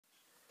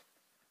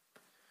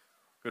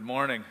Good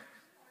morning.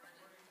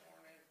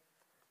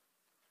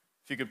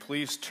 If you could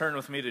please turn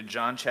with me to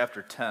John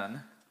chapter 10.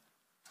 And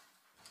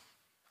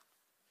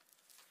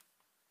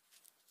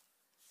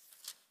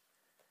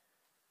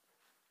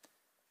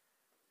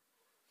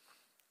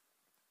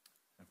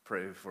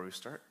pray before we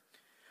start.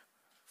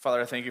 Father,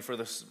 I thank you for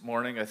this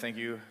morning. I thank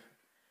you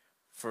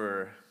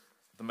for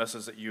the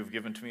message that you have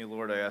given to me,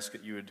 Lord. I ask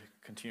that you would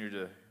continue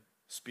to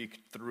speak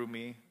through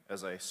me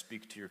as I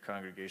speak to your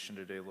congregation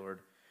today,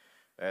 Lord.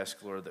 I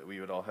ask, Lord, that we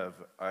would all have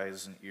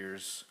eyes and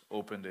ears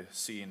open to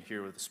see and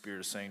hear what the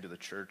Spirit is saying to the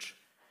church.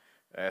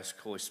 I ask,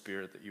 Holy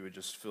Spirit, that you would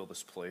just fill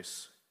this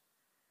place.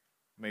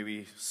 May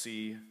we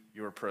see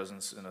your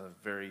presence in a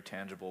very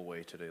tangible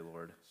way today,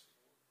 Lord.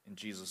 In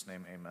Jesus'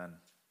 name, amen.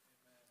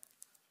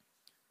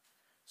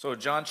 So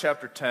John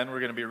chapter 10, we're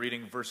going to be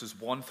reading verses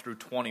 1 through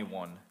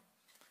 21.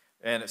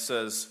 And it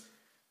says,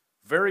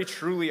 "Very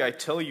truly I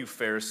tell you,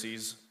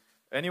 Pharisees,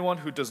 anyone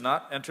who does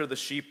not enter the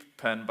sheep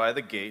pen by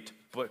the gate,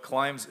 but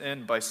climbs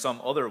in by some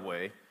other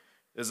way,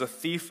 is a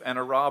thief and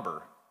a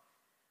robber.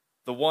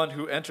 The one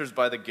who enters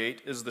by the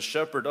gate is the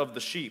shepherd of the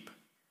sheep.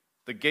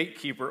 The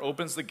gatekeeper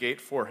opens the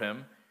gate for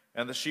him,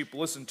 and the sheep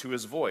listen to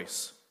his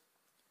voice.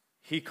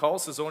 He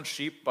calls his own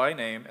sheep by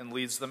name and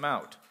leads them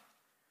out.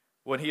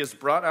 When he has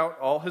brought out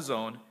all his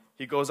own,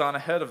 he goes on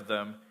ahead of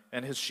them,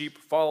 and his sheep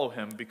follow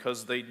him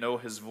because they know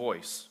his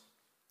voice.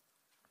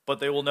 But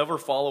they will never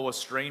follow a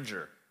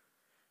stranger.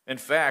 In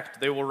fact,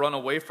 they will run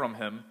away from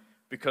him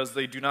because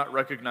they do not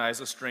recognize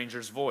a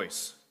stranger's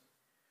voice."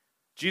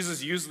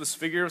 Jesus used this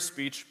figure of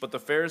speech, but the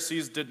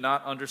Pharisees did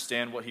not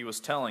understand what he was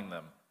telling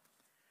them.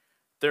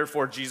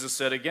 Therefore Jesus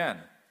said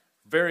again,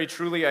 "Very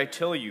truly I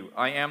tell you,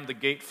 I am the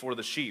gate for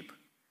the sheep.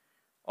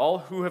 All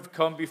who have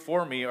come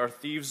before me are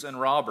thieves and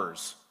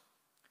robbers,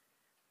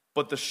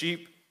 but the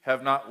sheep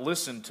have not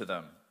listened to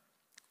them.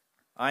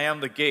 I am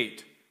the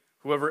gate.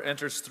 Whoever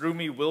enters through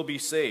me will be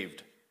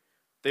saved.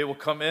 They will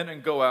come in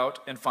and go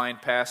out and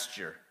find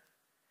pasture.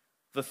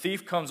 The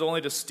thief comes only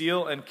to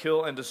steal and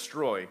kill and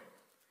destroy.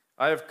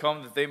 I have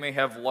come that they may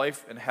have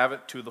life and have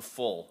it to the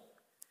full.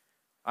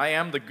 I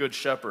am the good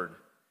shepherd.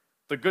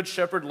 The good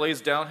shepherd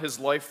lays down his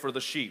life for the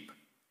sheep.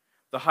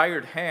 The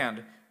hired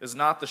hand is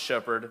not the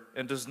shepherd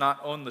and does not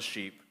own the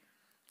sheep.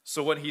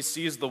 So when he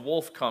sees the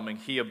wolf coming,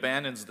 he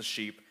abandons the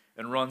sheep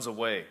and runs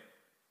away.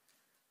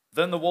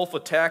 Then the wolf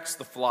attacks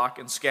the flock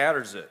and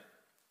scatters it.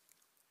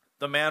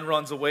 The man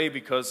runs away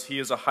because he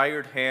is a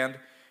hired hand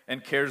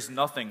and cares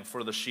nothing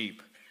for the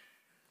sheep.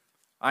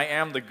 I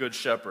am the good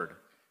shepherd.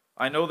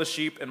 I know the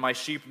sheep, and my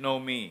sheep know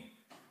me,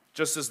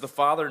 just as the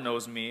Father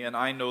knows me, and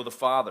I know the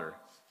Father,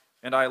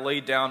 and I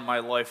lay down my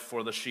life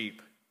for the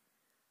sheep.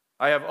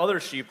 I have other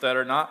sheep that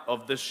are not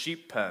of this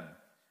sheep pen.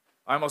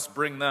 I must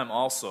bring them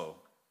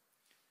also.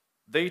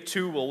 They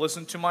too will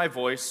listen to my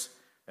voice,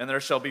 and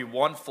there shall be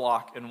one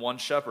flock and one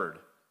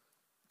shepherd.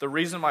 The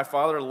reason my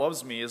Father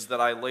loves me is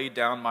that I lay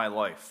down my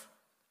life,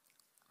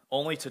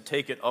 only to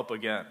take it up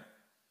again.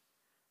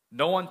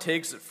 No one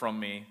takes it from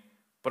me,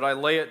 but I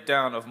lay it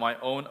down of my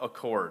own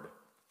accord.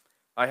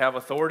 I have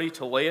authority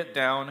to lay it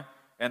down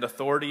and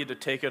authority to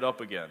take it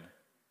up again.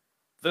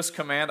 This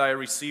command I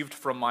received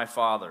from my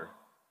Father."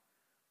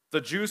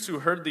 The Jews who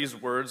heard these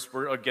words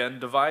were again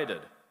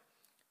divided.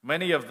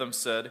 Many of them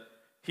said,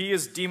 "He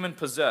is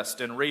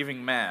demon-possessed and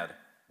raving mad.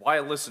 Why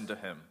listen to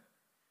him?"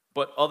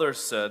 But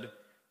others said,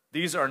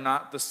 "These are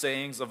not the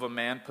sayings of a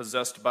man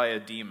possessed by a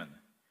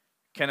demon.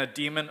 Can a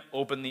demon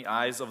open the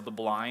eyes of the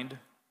blind?"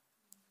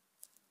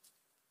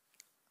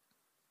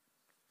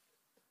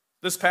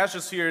 This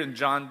passage here in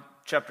John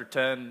chapter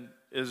 10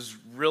 is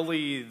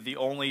really the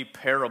only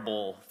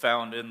parable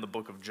found in the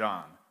book of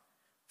John.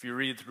 If you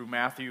read through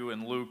Matthew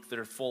and Luke,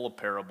 they're full of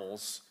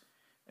parables,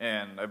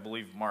 and I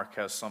believe Mark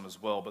has some as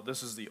well, but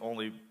this is the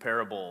only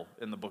parable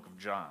in the book of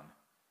John.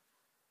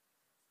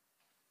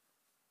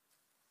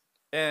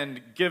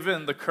 And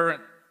given the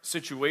current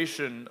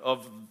situation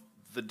of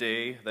the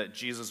day that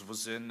Jesus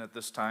was in at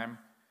this time,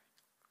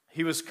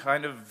 he was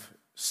kind of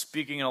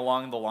speaking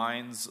along the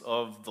lines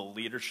of the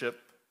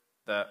leadership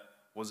that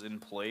was in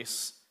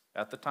place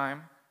at the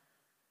time.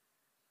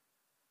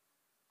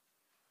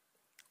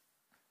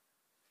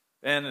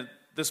 And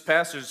this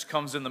passage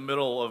comes in the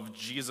middle of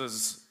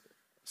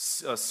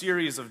a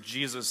series of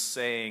Jesus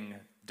saying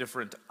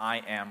different I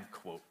am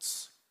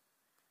quotes,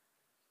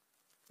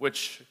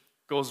 which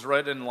goes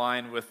right in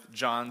line with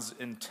John's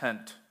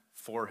intent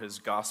for his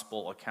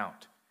gospel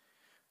account.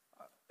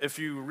 If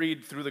you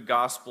read through the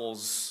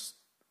Gospels,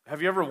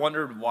 have you ever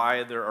wondered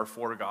why there are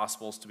 4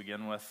 Gospels to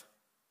begin with?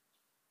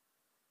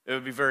 It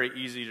would be very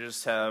easy to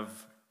just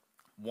have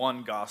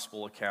one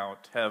gospel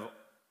account, have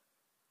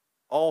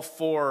all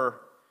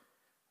 4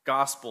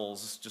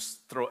 Gospels,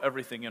 just throw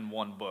everything in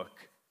one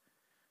book,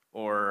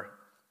 or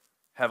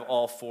have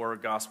all 4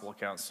 gospel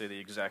accounts say the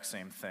exact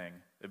same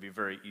thing. It'd be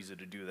very easy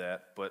to do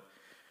that, but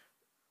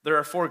there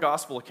are 4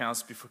 gospel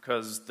accounts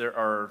because there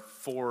are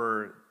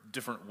 4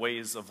 different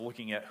ways of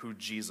looking at who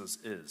Jesus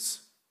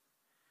is.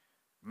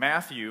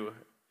 Matthew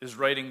is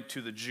writing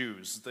to the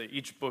Jews.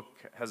 Each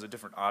book has a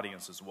different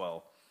audience as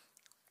well.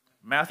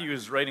 Matthew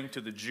is writing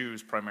to the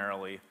Jews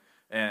primarily,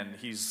 and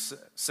he's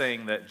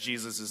saying that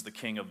Jesus is the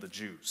king of the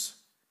Jews.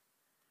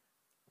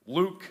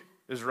 Luke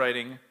is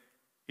writing,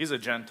 he's a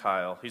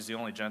Gentile. He's the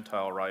only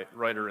Gentile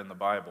writer in the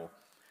Bible.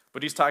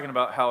 But he's talking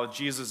about how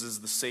Jesus is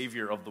the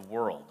Savior of the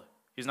world.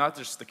 He's not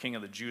just the king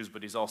of the Jews,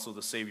 but he's also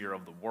the Savior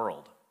of the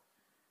world.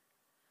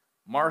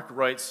 Mark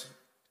writes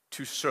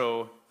to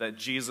show that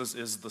Jesus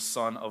is the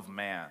Son of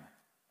Man.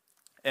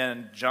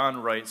 And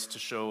John writes to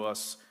show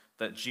us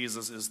that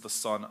Jesus is the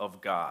Son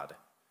of God.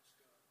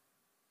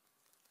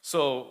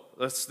 So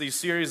that's the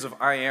series of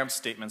I am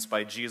statements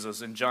by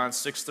Jesus. In John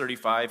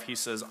 6:35, he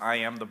says, I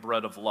am the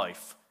bread of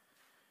life.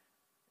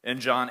 In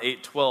John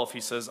 8:12,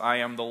 he says, I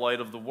am the light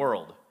of the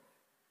world.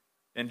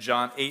 In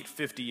John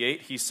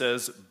 8:58, he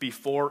says,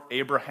 before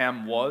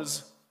Abraham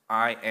was,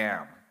 I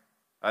am.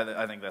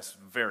 I think that's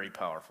very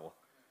powerful.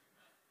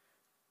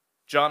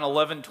 John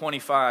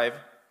 11:25,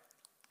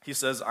 he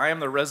says, I am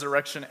the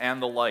resurrection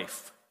and the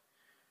life.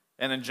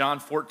 And in John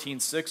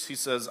 14:6, he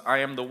says, I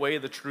am the way,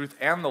 the truth,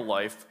 and the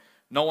life.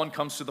 No one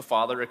comes to the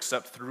Father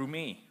except through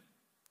me.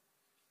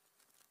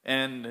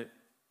 And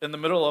in the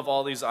middle of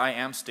all these I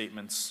am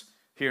statements,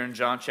 here in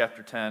John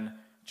chapter 10,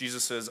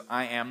 Jesus says,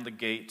 I am the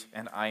gate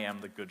and I am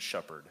the good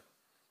shepherd.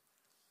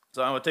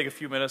 So I'm going to take a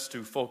few minutes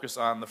to focus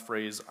on the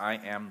phrase, I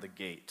am the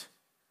gate.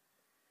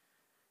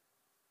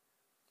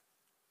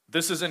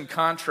 This is in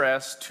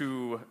contrast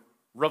to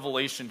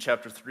Revelation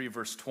chapter 3,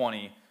 verse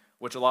 20,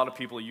 which a lot of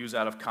people use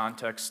out of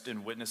context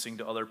in witnessing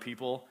to other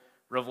people.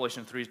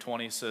 Revelation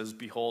 3:20 says,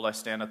 behold, I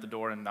stand at the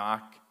door and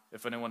knock.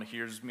 If anyone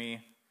hears me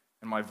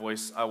and my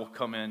voice, I will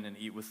come in and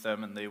eat with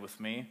them and they with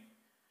me.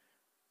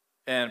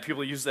 And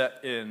people use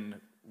that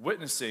in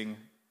witnessing,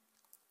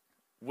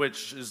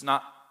 which is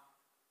not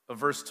a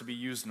verse to be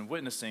used in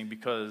witnessing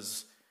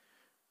because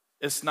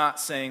it's not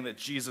saying that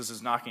Jesus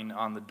is knocking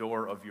on the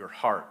door of your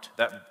heart.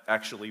 That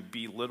actually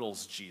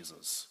belittles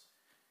Jesus.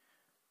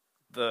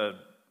 The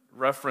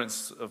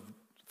reference of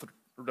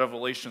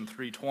Revelation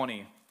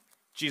 3:20,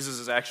 Jesus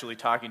is actually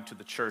talking to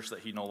the church that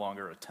he no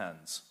longer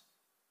attends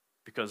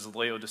because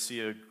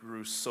Laodicea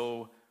grew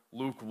so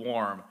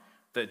lukewarm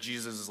that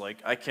Jesus is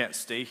like, I can't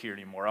stay here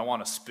anymore. I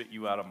want to spit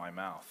you out of my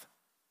mouth.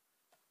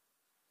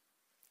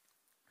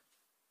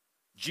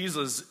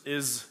 Jesus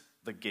is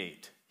the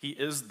gate. He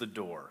is the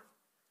door.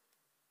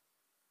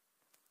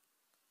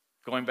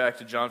 Going back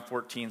to John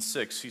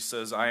 14:6, he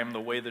says, I am the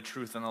way, the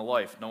truth, and the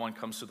life. No one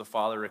comes to the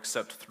Father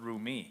except through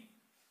me.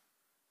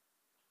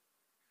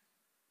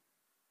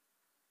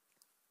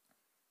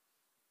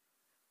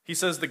 He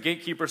says the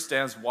gatekeeper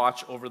stands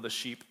watch over the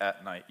sheep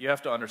at night. You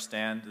have to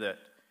understand that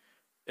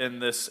in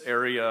this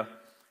area,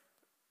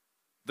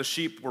 the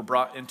sheep were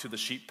brought into the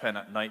sheep pen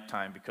at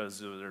nighttime because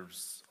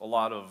there's a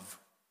lot of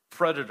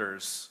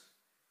predators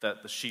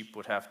that the sheep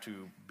would have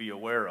to be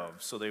aware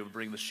of. So they would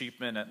bring the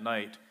sheep in at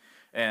night,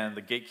 and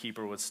the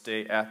gatekeeper would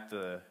stay at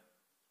the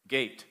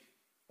gate,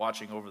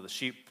 watching over the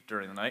sheep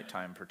during the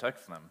nighttime,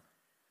 protect them.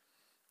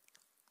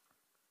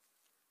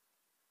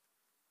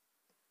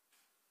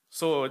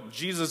 So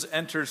Jesus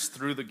enters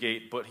through the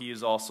gate, but he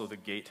is also the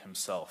gate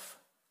himself.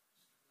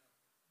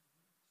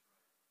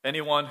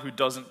 Anyone who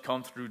doesn't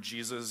come through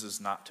Jesus is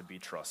not to be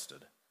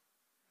trusted.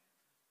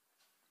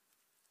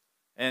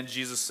 And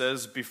Jesus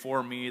says,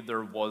 before me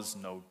there was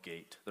no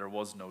gate, there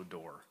was no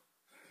door.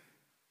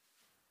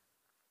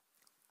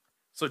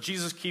 So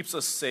Jesus keeps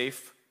us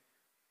safe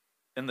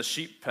in the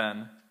sheep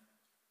pen,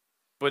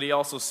 but he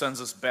also sends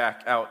us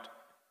back out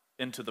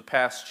into the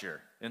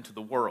pasture, into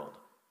the world.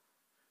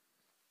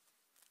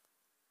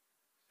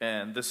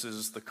 And this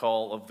is the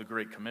call of the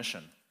Great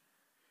Commission.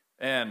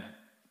 And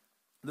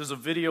there's a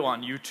video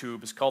on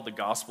YouTube. It's called The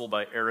Gospel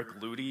by Eric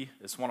Ludy.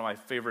 It's one of my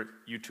favorite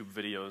YouTube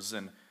videos.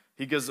 And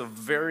he gives a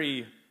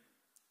very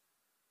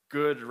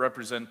good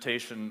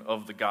representation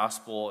of the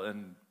gospel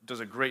and does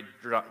a great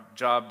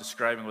job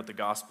describing what the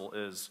gospel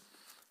is.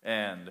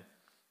 And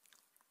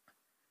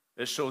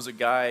it shows a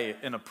guy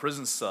in a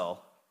prison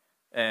cell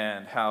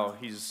and how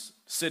he's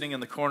sitting in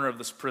the corner of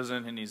this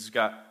prison and he's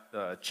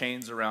got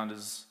chains around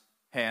his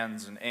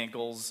hands and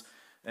ankles,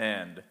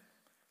 and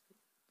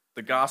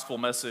the gospel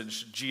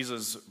message,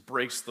 Jesus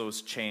breaks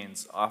those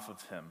chains off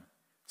of him,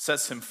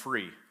 sets him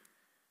free,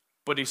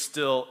 but he's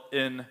still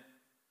in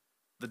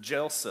the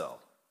jail cell.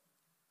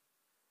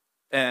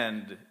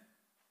 And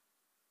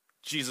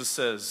Jesus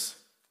says,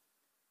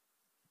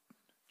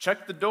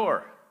 check the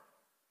door.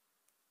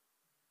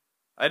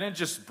 I didn't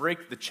just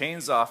break the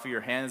chains off of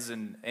your hands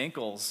and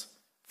ankles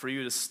for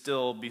you to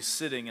still be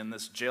sitting in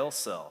this jail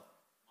cell.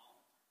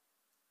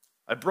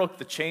 I broke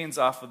the chains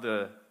off of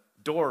the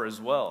door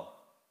as well.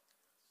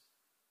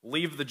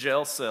 Leave the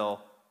jail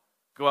cell,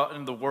 go out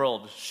into the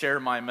world, share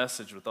my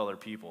message with other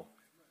people.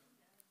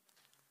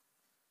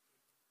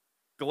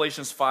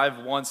 Galatians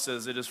 5:1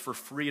 says, it is for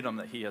freedom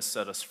that he has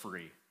set us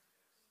free.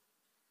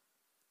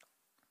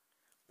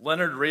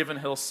 Leonard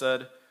Ravenhill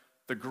said,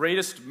 the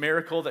greatest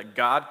miracle that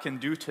God can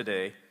do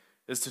today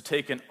is to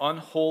take an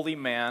unholy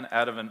man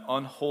out of an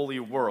unholy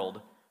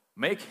world,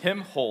 make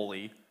him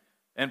holy,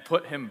 and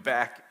put him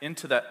back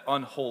into that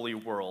unholy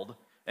world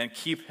and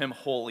keep him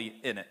holy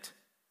in it.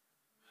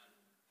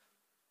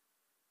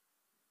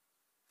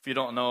 If you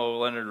don't know,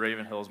 Leonard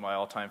Ravenhill is my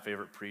all-time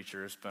favorite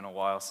preacher. It's been a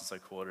while since I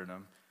quoted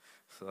him,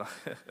 so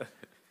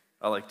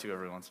I like to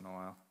every once in a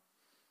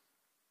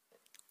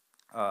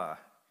while.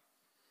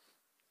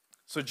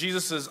 So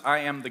Jesus says, I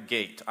am the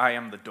gate, I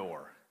am the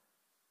door.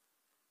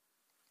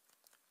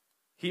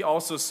 He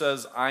also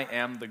says, I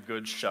am the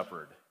good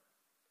shepherd.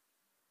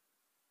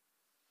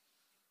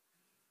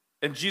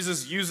 And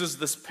Jesus uses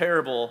this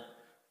parable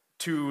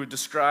to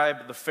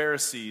describe the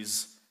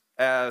Pharisees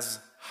as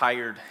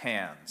hired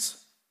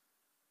hands,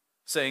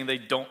 saying they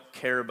don't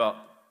care about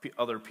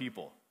other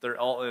people. They're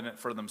all in it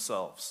for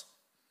themselves.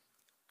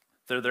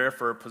 They're there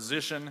for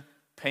position,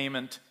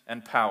 payment,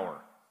 and power.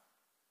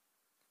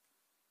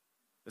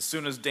 As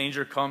soon as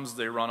danger comes,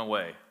 they run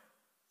away.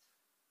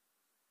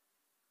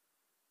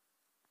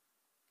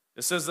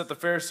 It says that the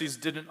Pharisees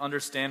didn't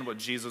understand what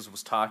Jesus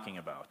was talking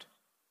about.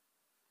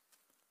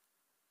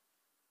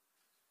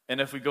 And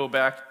if we go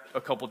back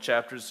a couple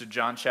chapters to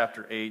John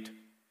chapter 8,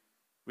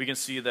 we can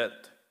see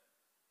that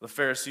the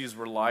Pharisees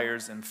were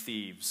liars and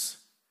thieves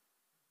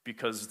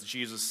because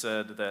Jesus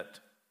said that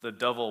the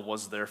devil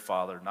was their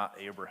father, not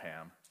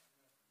Abraham.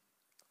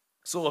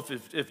 So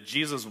if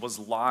Jesus was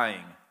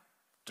lying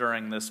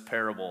during this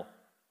parable,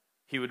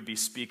 he would be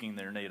speaking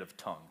their native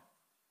tongue.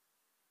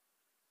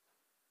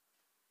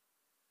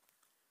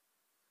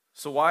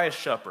 So why a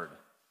shepherd?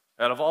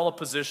 Out of all the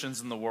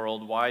positions in the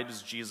world, why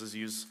does Jesus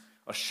use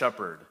a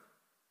shepherd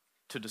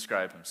to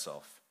describe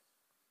himself?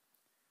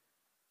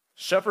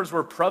 Shepherds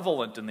were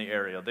prevalent in the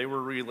area. They were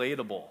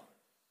relatable.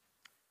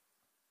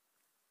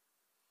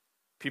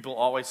 People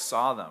always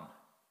saw them.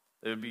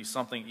 It would be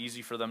something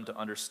easy for them to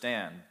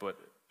understand, but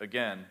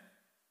again,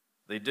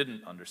 they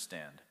didn't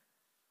understand.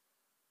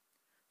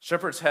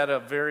 Shepherds had a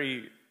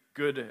very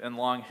good and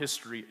long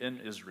history in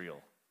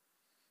Israel.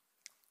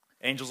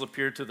 Angels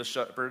appeared to the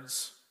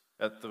shepherds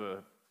at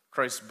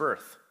Christ's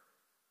birth.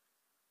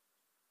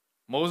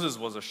 Moses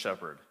was a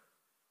shepherd.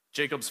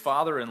 Jacob's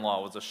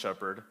father-in-law was a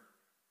shepherd.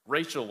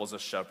 Rachel was a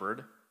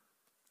shepherd.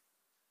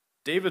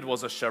 David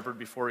was a shepherd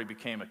before he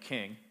became a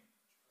king.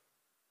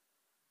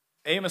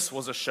 Amos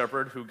was a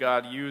shepherd who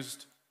God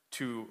used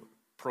to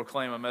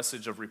proclaim a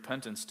message of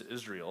repentance to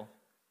Israel.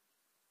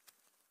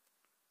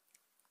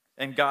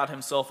 And God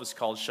himself is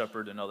called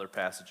shepherd in other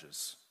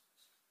passages.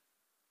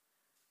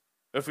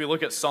 If we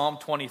look at Psalm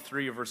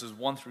 23, verses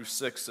 1 through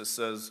 6, it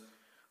says,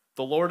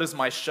 "The Lord is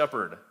my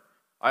shepherd,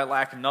 I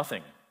lack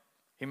nothing.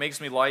 He makes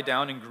me lie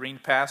down in green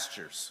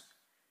pastures.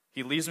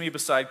 He leads me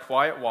beside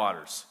quiet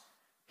waters.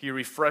 He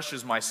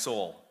refreshes my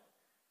soul.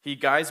 He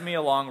guides me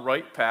along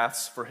right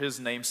paths for his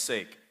name's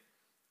sake.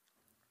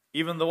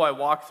 Even though I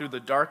walk through the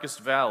darkest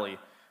valley,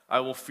 I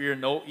will fear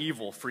no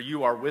evil, for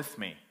you are with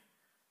me.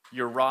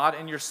 Your rod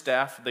and your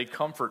staff, they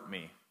comfort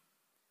me.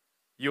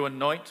 You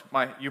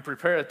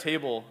prepare a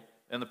table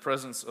in the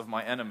presence of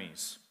my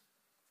enemies.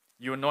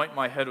 You anoint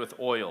my head with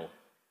oil.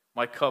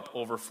 My cup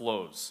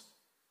overflows.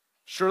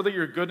 Surely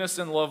your goodness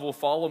and love will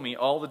follow me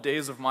all the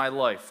days of my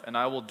life, and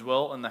I will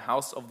dwell in the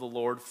house of the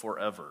Lord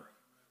forever."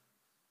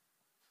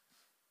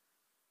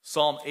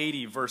 Psalm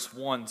 80, verse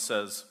 1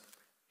 says,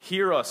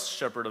 "Hear us,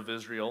 shepherd of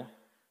Israel,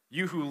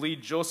 you who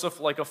lead Joseph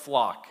like a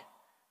flock.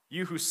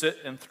 You who sit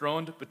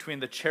enthroned between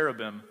the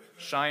cherubim,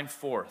 shine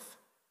forth."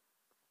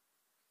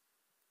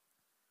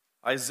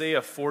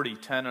 Isaiah 40,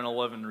 10 and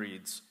 11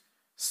 reads,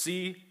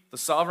 "See, the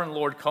sovereign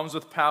Lord comes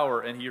with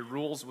power, and he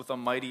rules with a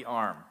mighty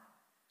arm.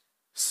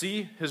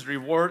 See, his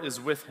reward is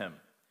with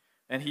him,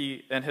 and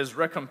his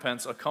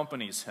recompense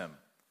accompanies him.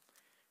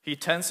 He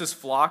tends his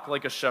flock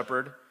like a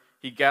shepherd.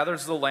 He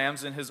gathers the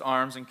lambs in his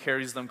arms and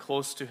carries them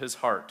close to his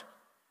heart.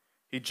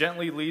 He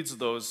gently leads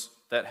those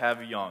that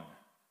have young."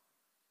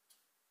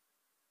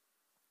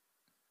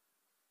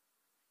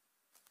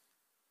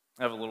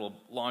 I have a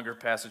little longer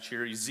passage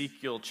here.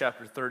 Ezekiel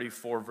chapter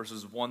 34,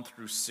 verses 1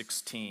 through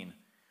 16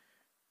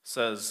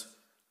 says,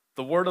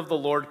 "The word of the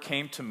Lord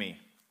came to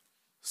me.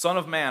 Son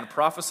of man,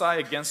 prophesy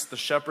against the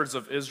shepherds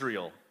of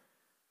Israel.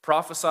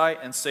 Prophesy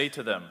and say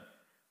to them,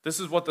 this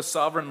is what the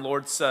sovereign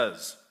Lord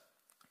says.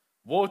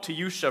 Woe to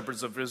you,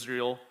 shepherds of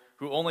Israel,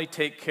 who only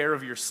take care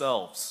of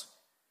yourselves.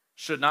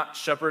 Should not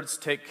shepherds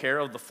take care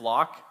of the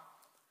flock?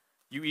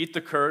 You eat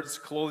the curds,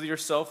 clothe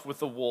yourself with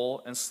the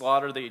wool, and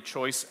slaughter the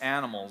choice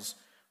animals,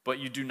 but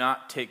you do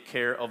not take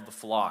care of the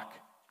flock.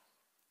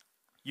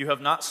 You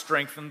have not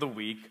strengthened the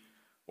weak,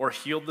 or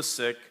healed the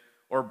sick,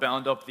 or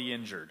bound up the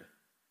injured.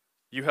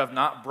 You have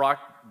not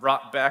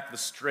brought back the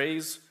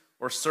strays,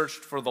 or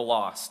searched for the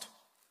lost.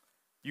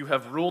 You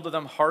have ruled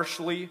them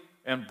harshly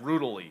and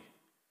brutally.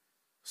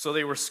 So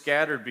they were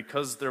scattered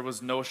because there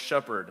was no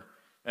shepherd,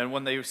 and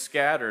when they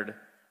scattered,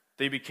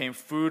 they became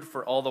food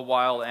for all the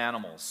wild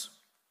animals.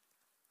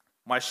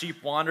 My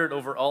sheep wandered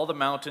over all the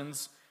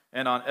mountains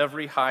and on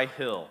every high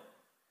hill.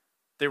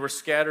 They were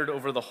scattered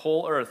over the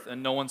whole earth,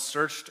 and no one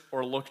searched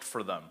or looked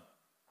for them.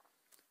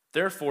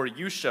 Therefore,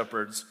 you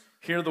shepherds,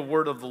 hear the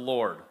word of the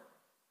Lord.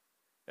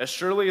 As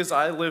surely as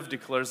I live,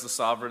 declares the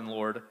sovereign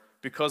Lord,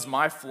 because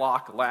my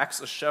flock lacks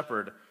a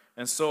shepherd,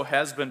 and so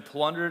has been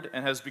plundered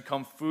and has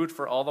become food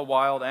for all the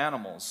wild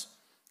animals.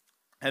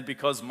 And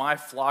because my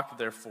flock,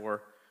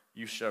 therefore,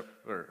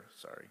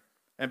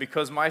 and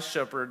because my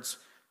shepherds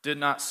did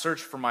not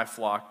search for my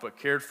flock, but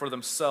cared for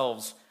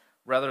themselves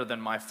rather than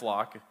my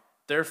flock,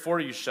 therefore,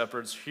 you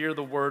shepherds, hear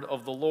the word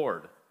of the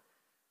Lord.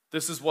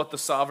 This is what the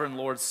sovereign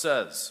Lord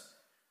says.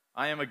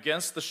 I am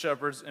against the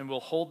shepherds and will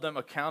hold them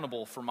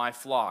accountable for my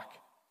flock.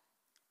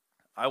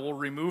 I will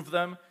remove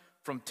them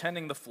from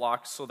tending the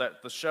flock so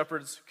that the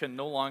shepherds can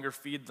no longer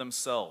feed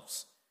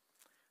themselves.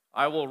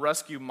 I will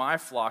rescue my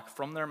flock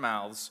from their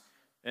mouths,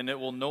 and it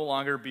will no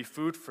longer be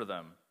food for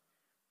them.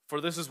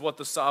 For this is what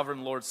the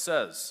sovereign Lord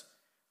says.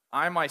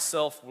 I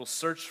myself will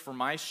search for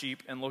my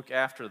sheep and look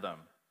after them.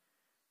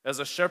 As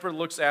a shepherd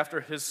looks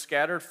after his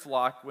scattered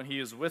flock when he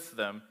is with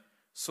them,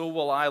 so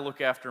will I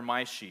look after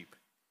my sheep.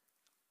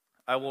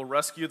 I will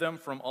rescue them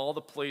from all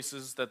the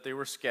places that they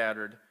were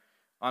scattered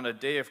on a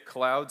day of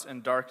clouds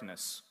and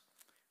darkness.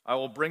 I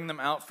will bring them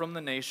out from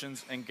the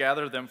nations and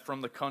gather them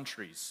from the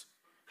countries,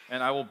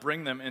 and I will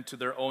bring them into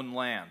their own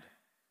land.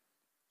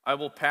 I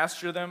will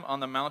pasture them on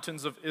the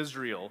mountains of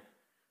Israel,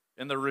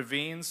 in the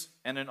ravines,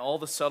 and in all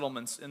the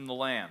settlements in the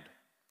land.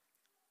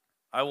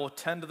 I will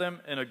tend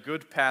them in a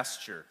good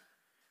pasture,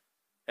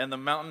 and the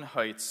mountain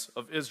heights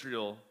of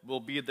Israel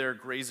will be their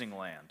grazing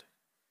land.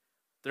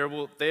 There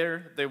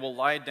they will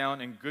lie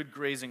down in good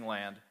grazing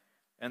land,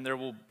 and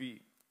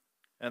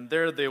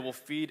there they will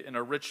feed in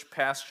a rich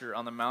pasture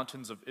on the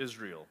mountains of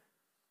Israel.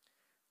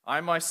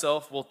 I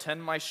myself will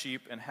tend my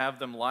sheep and have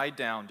them lie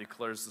down,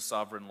 declares the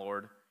sovereign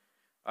Lord.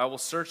 I will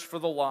search for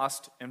the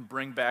lost and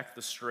bring back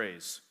the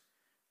strays.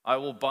 I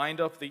will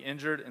bind up the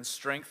injured and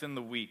strengthen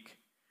the weak,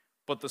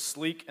 but the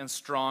sleek and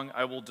strong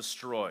I will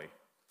destroy.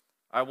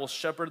 I will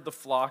shepherd the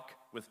flock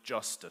with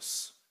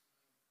justice.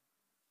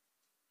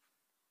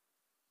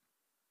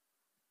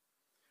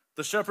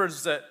 The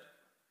shepherds that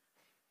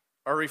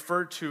are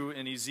referred to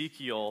in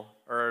Ezekiel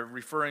are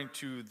referring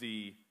to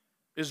the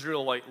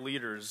Israelite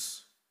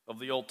leaders of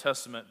the Old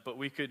Testament, but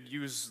we could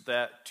use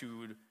that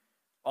to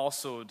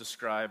also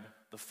describe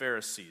the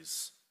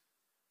Pharisees.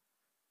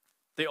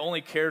 They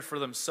only cared for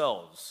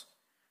themselves.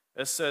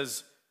 It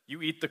says,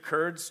 you eat the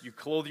curds, you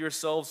clothe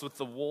yourselves with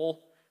the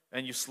wool,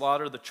 and you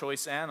slaughter the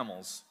choice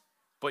animals,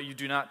 but you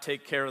do not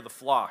take care of the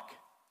flock.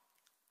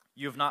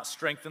 You have not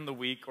strengthened the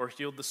weak or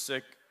healed the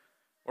sick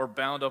or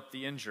bound up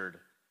the injured.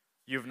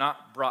 You have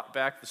not brought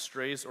back the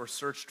strays or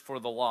searched for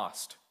the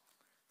lost.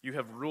 You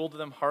have ruled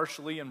them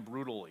harshly and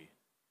brutally.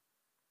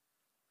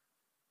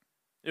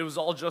 It was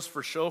all just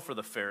for show for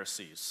the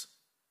Pharisees.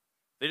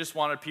 They just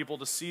wanted people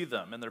to see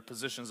them in their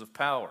positions of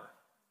power.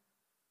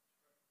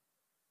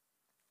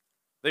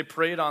 They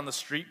prayed on the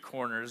street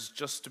corners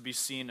just to be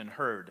seen and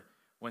heard,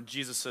 when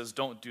Jesus says,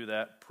 don't do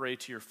that, pray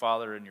to your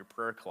Father in your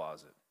prayer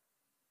closet.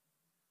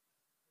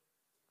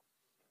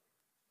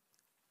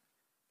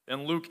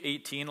 In Luke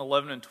 18,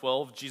 11 and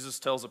 12, Jesus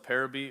tells a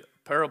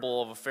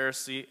parable of a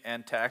Pharisee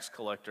and tax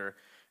collector.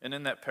 And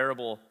in that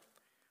parable,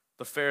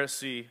 the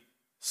Pharisee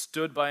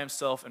stood by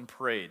himself and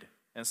prayed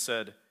and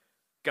said,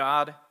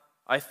 God,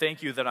 I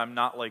thank you that I'm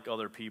not like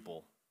other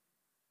people,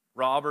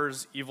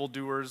 robbers,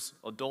 evildoers,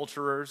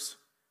 adulterers,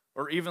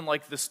 or even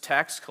like this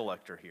tax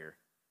collector here.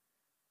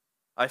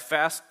 I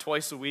fast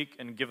twice a week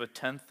and give a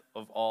tenth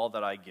of all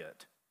that I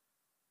get.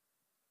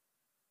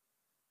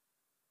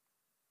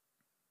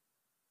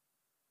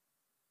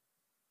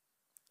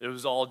 It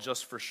was all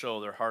just for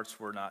show. Their hearts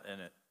were not in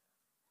it.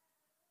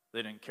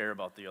 They didn't care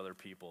about the other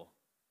people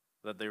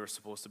that they were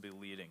supposed to be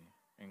leading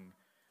and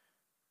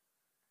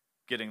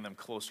getting them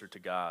closer to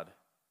God.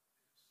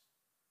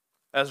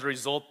 As a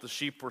result, the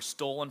sheep were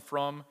stolen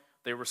from,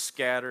 they were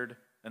scattered,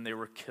 and they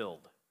were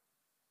killed.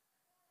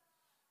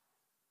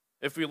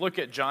 If we look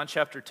at John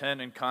chapter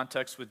 10 in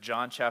context with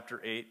John chapter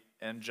 8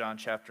 and John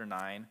chapter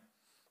 9,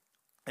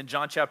 in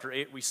John chapter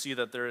 8 we see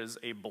that there is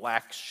a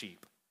black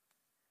sheep.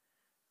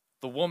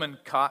 The woman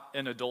caught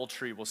in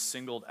adultery was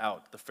singled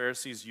out. The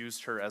Pharisees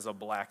used her as a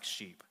black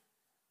sheep.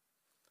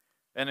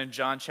 And in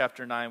John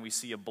chapter 9 we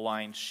see a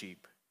blind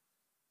sheep.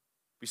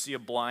 We see a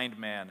blind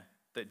man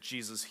that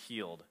Jesus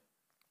healed.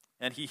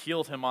 And he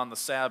healed him on the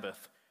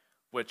Sabbath,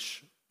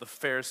 which the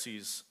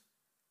Pharisees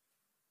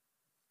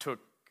took.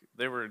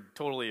 They were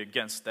totally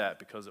against that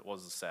because it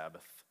was the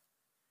Sabbath.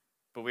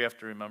 But we have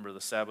to remember the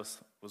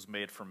Sabbath was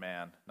made for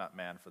man, not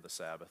man for the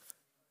Sabbath.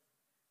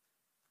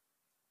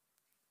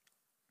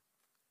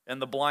 And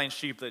the blind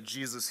sheep that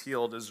Jesus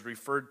healed is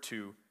referred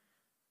to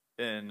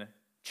in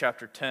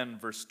chapter 10,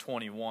 verse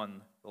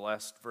 21, the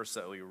last verse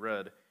that we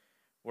read,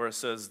 where it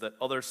says that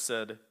others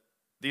said,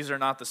 "These are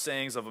not the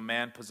sayings of a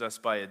man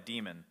possessed by a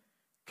demon.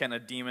 Can a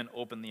demon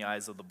open the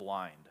eyes of the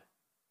blind?"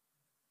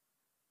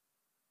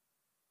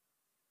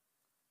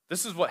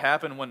 This is what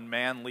happened when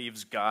man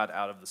leaves God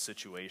out of the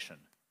situation.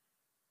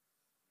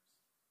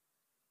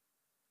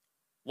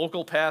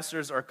 Local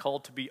pastors are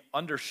called to be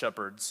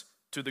under-shepherds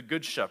to the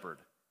good shepherd.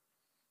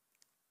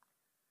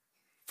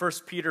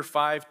 1 Peter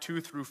 5,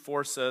 2 through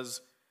 4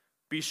 says,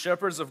 "Be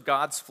shepherds of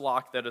God's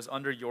flock that is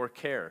under your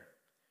care,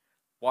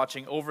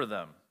 watching over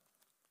them,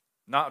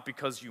 not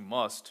because you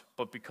must,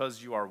 but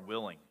because you are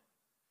willing,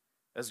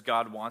 as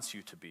God wants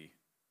you to be,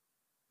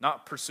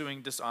 not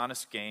pursuing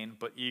dishonest gain,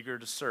 but eager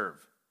to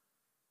serve,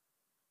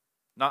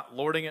 not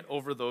lording it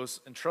over those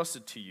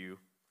entrusted to you,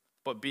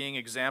 but being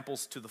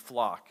examples to the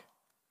flock.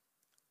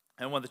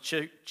 And when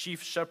the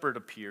chief shepherd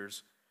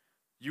appears,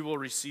 you will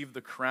receive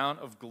the crown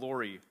of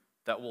glory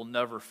that will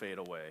never fade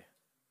away.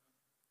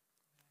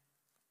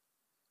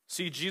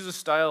 See, Jesus'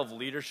 style of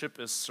leadership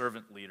is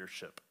servant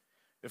leadership.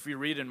 If we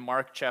read in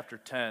Mark chapter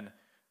 10,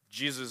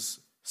 Jesus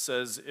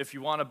says, if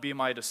you want to be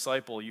my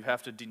disciple, you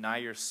have to deny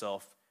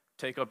yourself,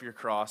 take up your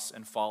cross,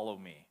 and follow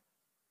me.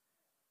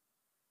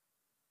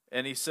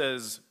 And he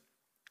says,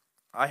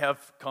 I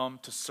have come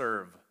to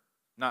serve,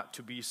 not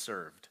to be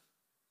served.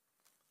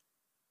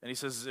 And he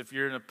says, if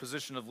you're in a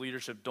position of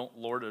leadership, don't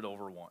lord it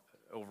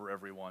over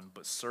everyone,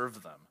 but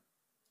serve them.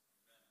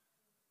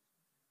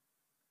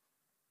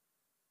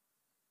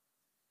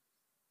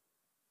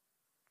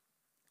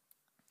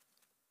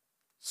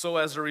 So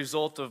as a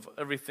result of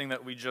everything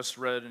that we just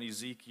read in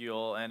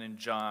Ezekiel and in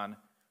John,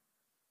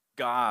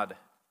 God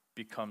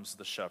becomes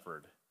the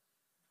shepherd.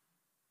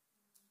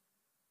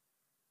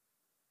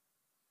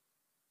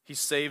 He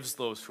saves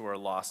those who are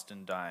lost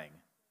and dying.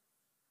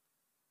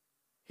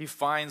 He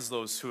finds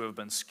those who have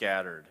been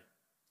scattered.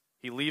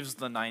 He leaves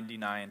the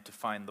 99 to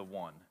find the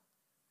one.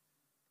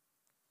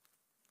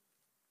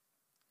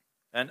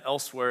 And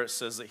elsewhere it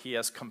says that he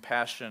has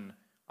compassion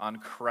on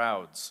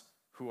crowds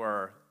who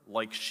are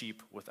like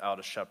sheep without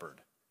a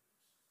shepherd.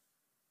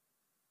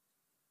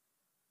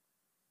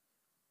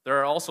 There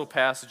are also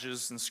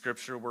passages in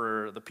Scripture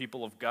where the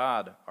people of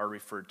God are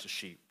referred to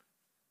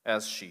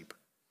as sheep.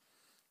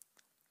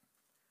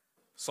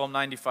 Psalm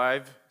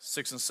 95,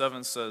 6 and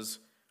 7 says,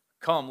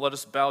 come, let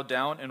us bow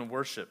down and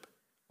worship.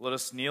 Let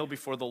us kneel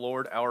before the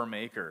Lord our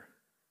Maker.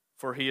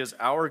 For he is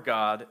our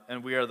God,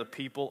 and we are the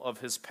people of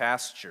his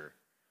pasture,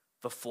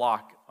 the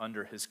flock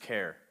under his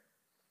care.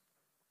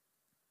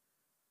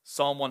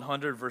 Psalm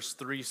 100 verse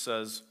 3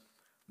 says,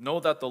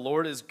 know that the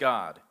Lord is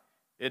God.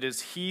 It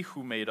is he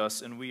who made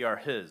us, and we are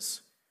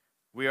his.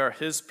 We are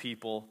his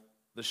people,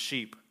 the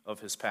sheep of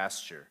his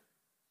pasture.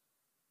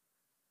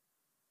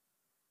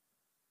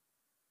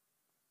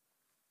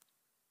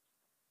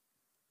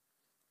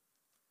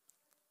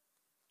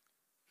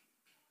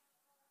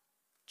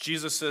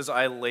 Jesus says,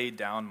 I lay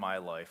down my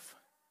life.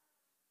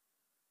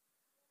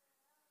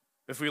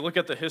 If we look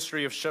at the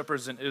history of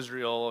shepherds in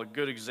Israel, a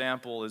good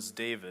example is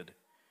David.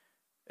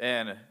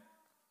 And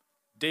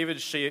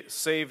David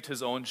saved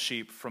his own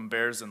sheep from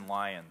bears and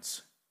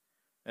lions.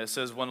 And it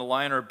says, when a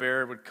lion or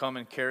bear would come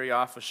and carry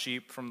off a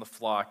sheep from the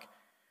flock,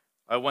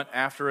 I went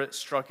after it,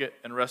 struck it,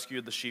 and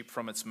rescued the sheep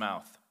from its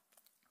mouth.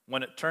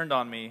 When it turned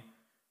on me,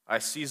 I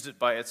seized it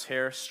by its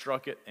hair,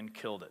 struck it, and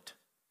killed it.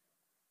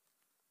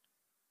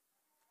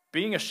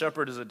 Being a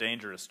shepherd is a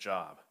dangerous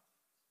job.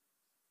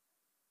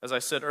 As I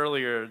said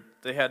earlier,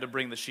 they had to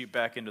bring the sheep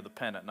back into the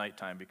pen at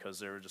nighttime because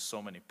there were just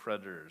so many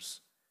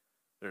predators.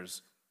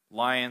 There's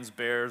lions,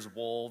 bears,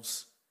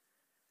 wolves.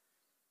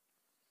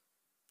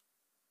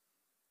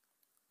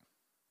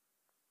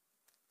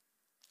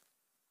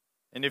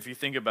 And if you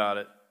think about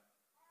it,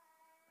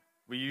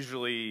 we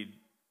usually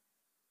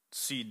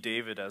see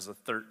David as a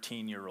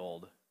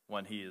 13-year-old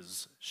when he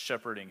is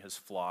shepherding his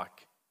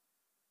flock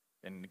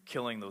and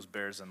killing those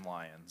bears and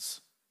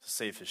lions to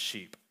save his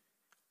sheep.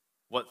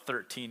 What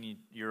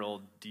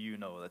 13-year-old do you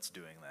know that's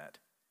doing that?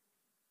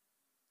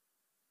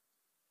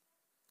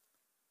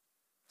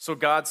 So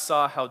God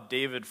saw how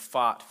David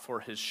fought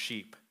for his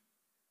sheep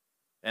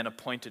and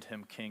appointed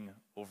him king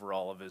over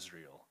all of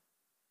Israel.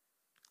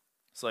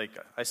 It's like,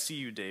 I see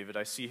you, David.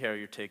 I see how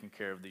you're taking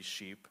care of these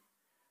sheep.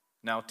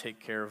 Now take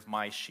care of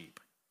my sheep.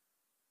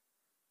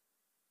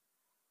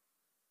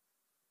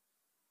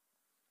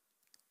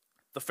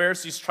 The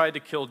Pharisees tried to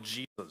kill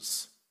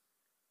Jesus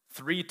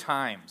 3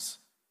 times,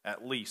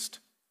 at least,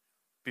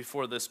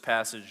 before this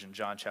passage in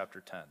John chapter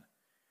 10,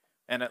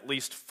 and at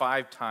least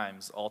 5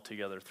 times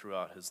altogether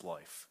throughout his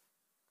life.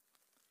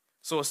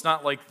 So it's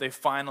not like they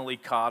finally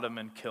caught him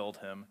and killed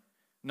him.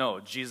 No,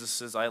 Jesus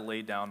says, I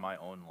laid down my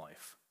own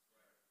life.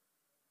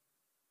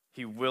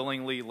 He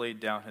willingly laid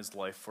down his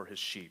life for his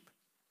sheep.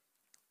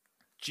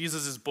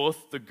 Jesus is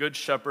both the good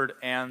shepherd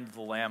and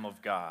the Lamb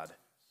of God.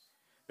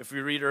 If we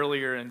read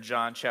earlier in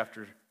John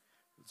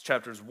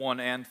chapters 1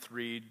 and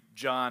 3,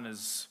 John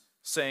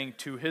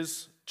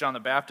the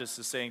Baptist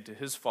is saying to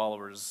his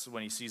followers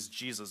when he sees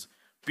Jesus,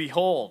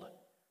 behold,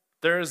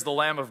 there is the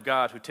Lamb of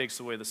God who takes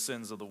away the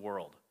sins of the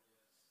world.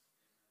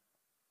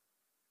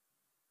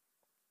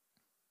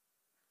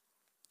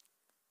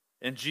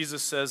 And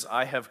Jesus says,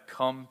 I have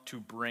come to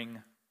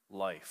bring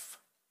life.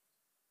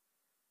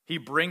 He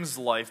brings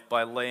life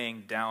by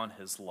laying down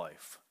his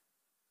life,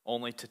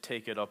 only to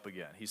take it up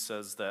again. He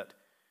says that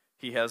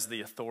he has the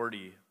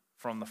authority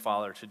from the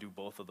Father to do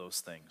both of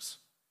those things.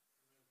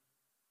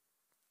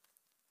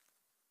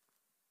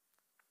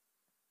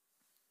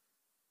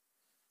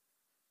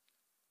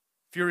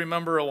 If you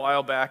remember a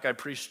while back, I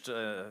preached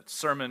a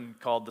sermon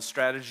called The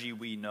Strategy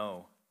We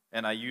Know,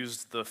 and I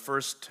used the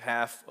first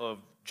half of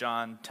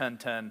John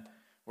 10:10,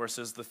 where it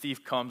says, the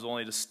thief comes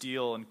only to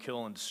steal and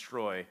kill and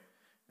destroy.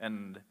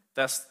 And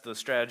that's the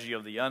strategy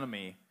of the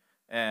enemy.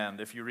 And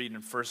if you read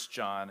in 1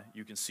 John,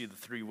 you can see the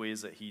three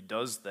ways that he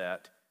does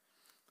that,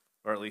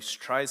 or at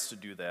least tries to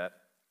do that,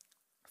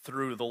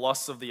 through the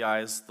lust of the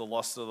eyes, the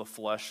lust of the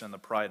flesh, and the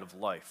pride of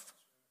life.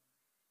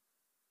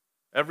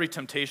 Every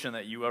temptation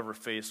that you ever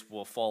face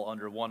will fall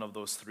under one of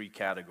those three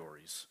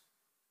categories.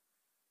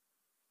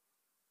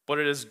 But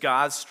it is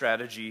God's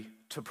strategy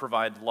to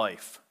provide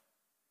life.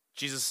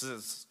 Jesus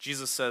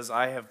says,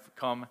 I have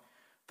come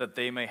that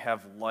they may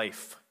have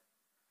life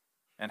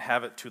and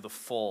have it to the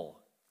full,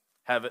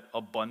 have it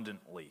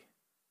abundantly.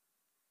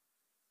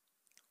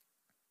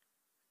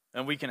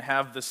 And we can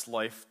have this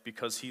life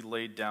because he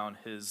laid down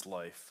his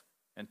life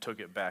and took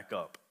it back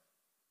up.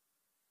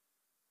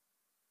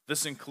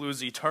 This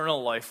includes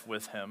eternal life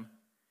with him,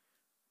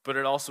 but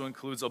it also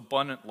includes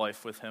abundant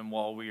life with him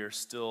while we are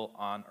still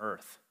on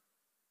earth.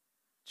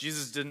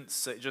 Jesus didn't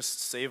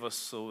just save us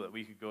so that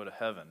we could go to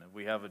heaven.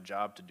 We have a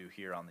job to do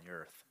here on the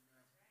earth.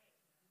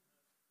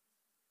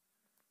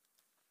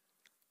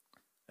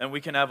 And we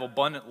can have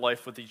abundant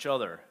life with each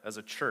other as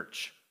a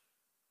church,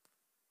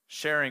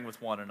 sharing with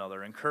one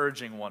another,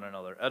 encouraging one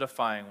another,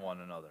 edifying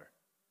one another,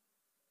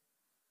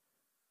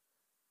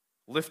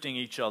 lifting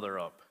each other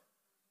up.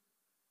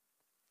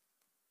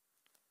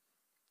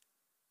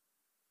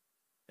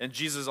 And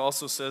Jesus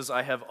also says,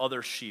 I have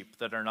other sheep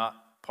that are not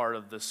part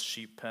of this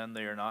sheep pen.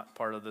 They are not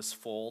part of this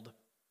fold.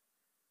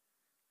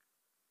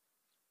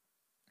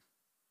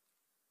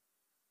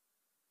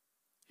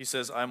 He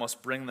says, I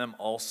must bring them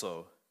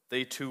also.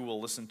 They too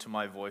will listen to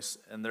my voice,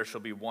 and there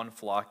shall be one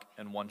flock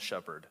and one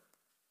shepherd.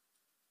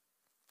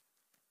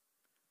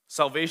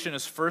 Salvation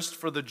is first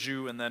for the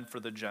Jew and then for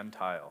the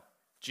Gentile.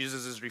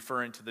 Jesus is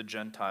referring to the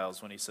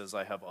Gentiles when he says,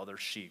 I have other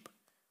sheep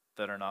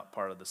that are not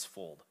part of this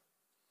fold.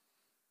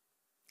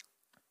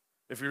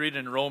 If you read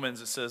in Romans,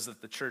 it says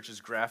that the church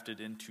is grafted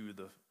into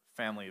the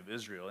family of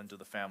Israel, into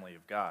the family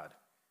of God,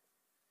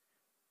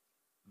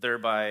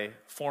 thereby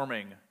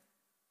forming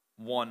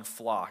one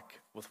flock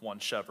with one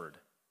shepherd.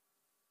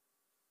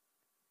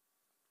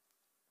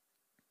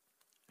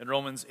 In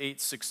Romans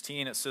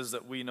 8:16, it says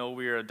that we know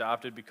we are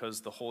adopted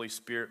because the Holy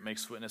Spirit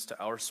makes witness to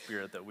our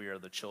spirit that we are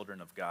the children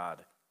of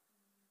God.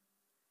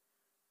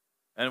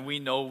 And we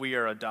know we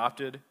are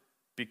adopted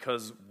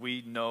because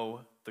we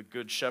know the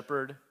Good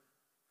Shepherd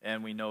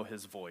and we know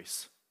his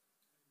voice.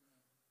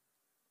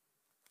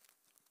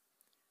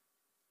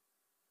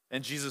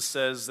 And Jesus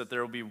says that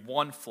there will be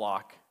one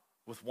flock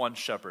with one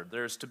shepherd.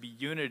 There is to be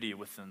unity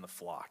within the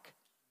flock.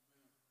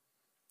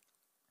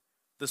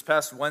 This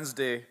past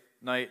Wednesday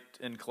night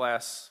in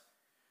class,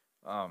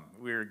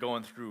 we were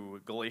going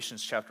through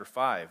Galatians chapter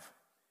 5,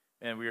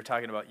 and we were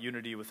talking about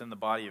unity within the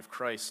body of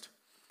Christ.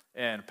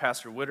 And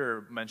Pastor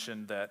Witter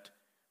mentioned that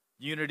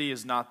unity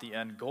is not the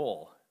end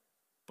goal,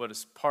 but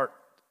it's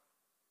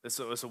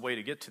a way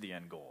to get to the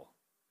end goal.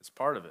 It's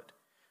part of it.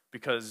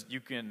 Because you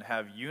can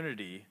have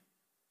unity,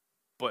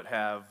 but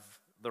have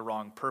the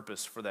wrong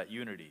purpose for that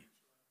unity.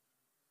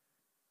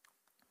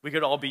 We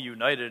could all be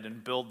united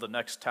and build the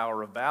next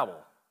Tower of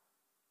Babel.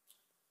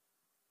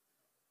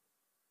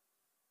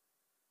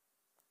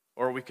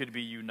 Or we could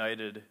be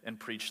united and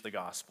preach the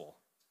gospel.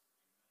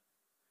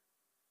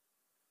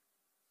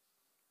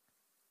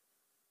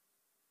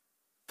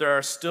 There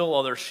are still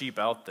other sheep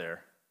out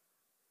there,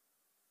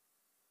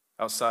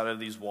 outside of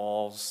these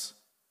walls,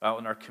 out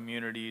in our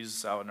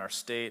communities, out in our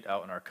state,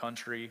 out in our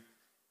country,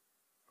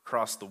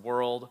 across the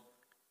world.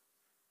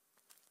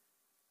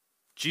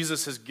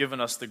 Jesus has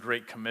given us the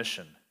Great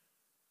Commission.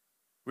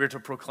 We are to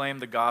proclaim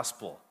the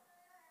gospel.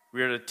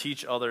 We are to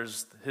teach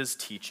others his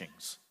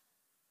teachings.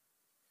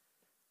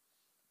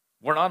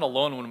 We're not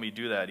alone when we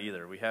do that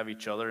either. We have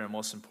each other, and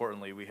most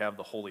importantly, we have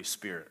the Holy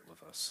Spirit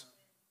with us.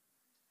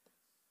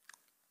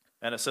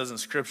 And it says in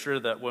Scripture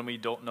that when we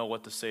don't know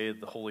what to say,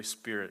 the Holy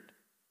Spirit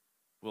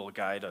will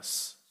guide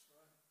us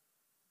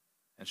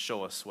and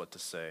show us what to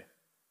say.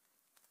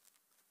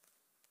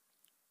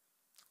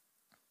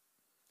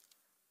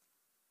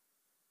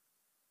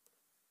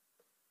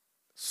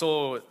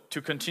 So,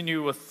 to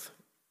continue with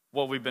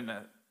what we've been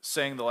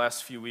saying the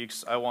last few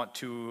weeks, I want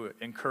to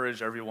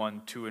encourage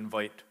everyone to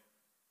invite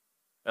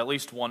at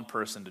least one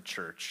person to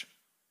church.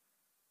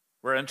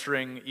 We're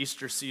entering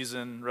Easter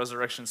season.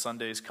 Resurrection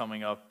Sunday is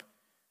coming up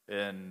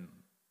in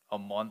a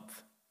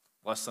month,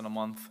 less than a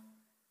month.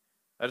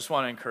 I just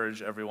want to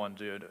encourage everyone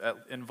to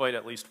invite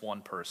at least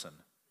one person.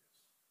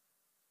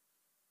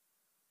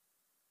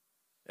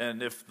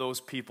 And if those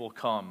people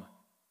come,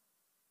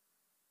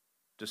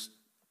 just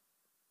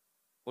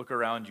look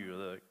around you.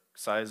 The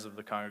size of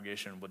the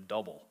congregation would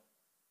double.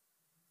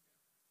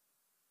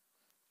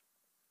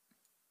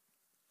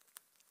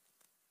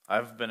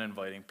 I've been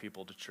inviting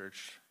people to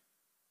church.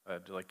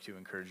 I'd like to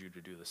encourage you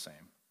to do the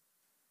same.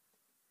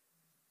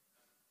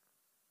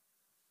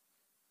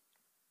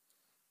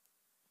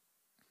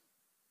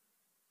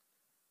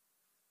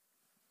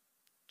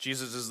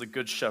 Jesus is the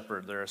good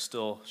shepherd. There are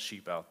still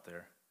sheep out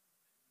there.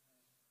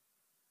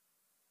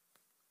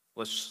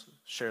 Let's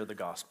share the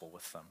gospel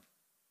with them.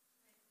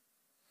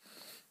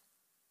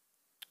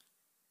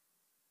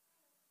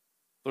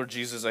 Lord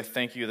Jesus, I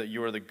thank you that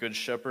you are the good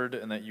shepherd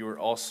and that you are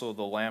also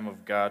the Lamb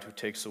of God who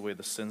takes away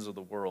the sins of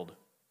the world.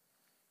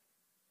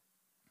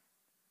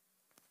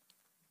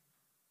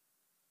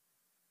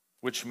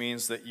 Which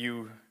means that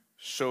you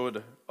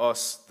showed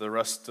us, the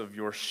rest of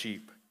your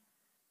sheep,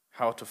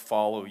 how to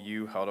follow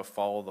you, how to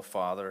follow the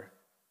Father.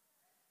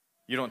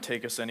 You don't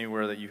take us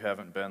anywhere that you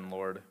haven't been,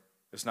 Lord.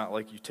 It's not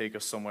like you take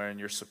us somewhere and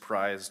you're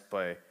surprised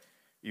by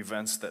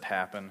events that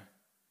happen.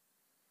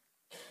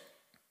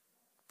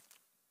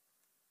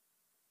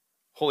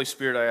 Holy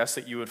Spirit, I ask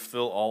that you would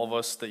fill all of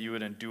us, that you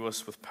would endue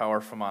us with power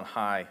from on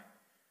high,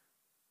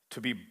 to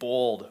be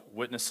bold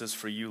witnesses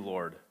for you,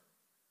 Lord,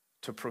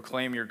 to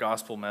proclaim your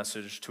gospel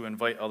message, to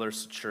invite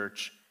others to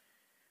church,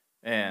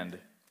 and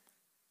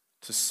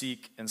to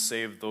seek and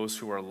save those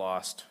who are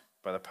lost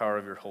by the power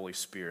of your Holy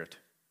Spirit.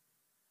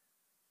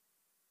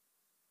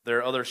 There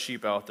are other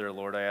sheep out there,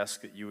 Lord. I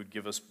ask that you would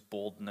give us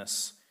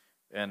boldness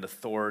and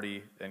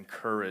authority and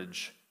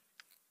courage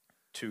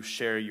to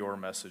share your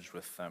message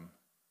with them.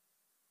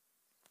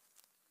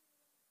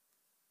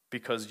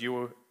 Because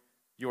you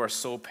are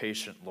so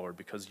patient, Lord,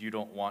 because you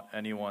don't want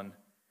anyone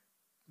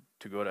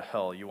to go to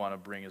hell. You want to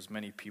bring as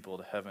many people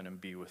to heaven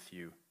and be with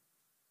you.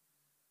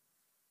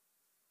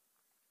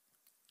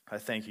 I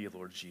thank you,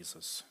 Lord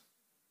Jesus.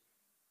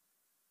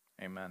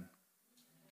 Amen.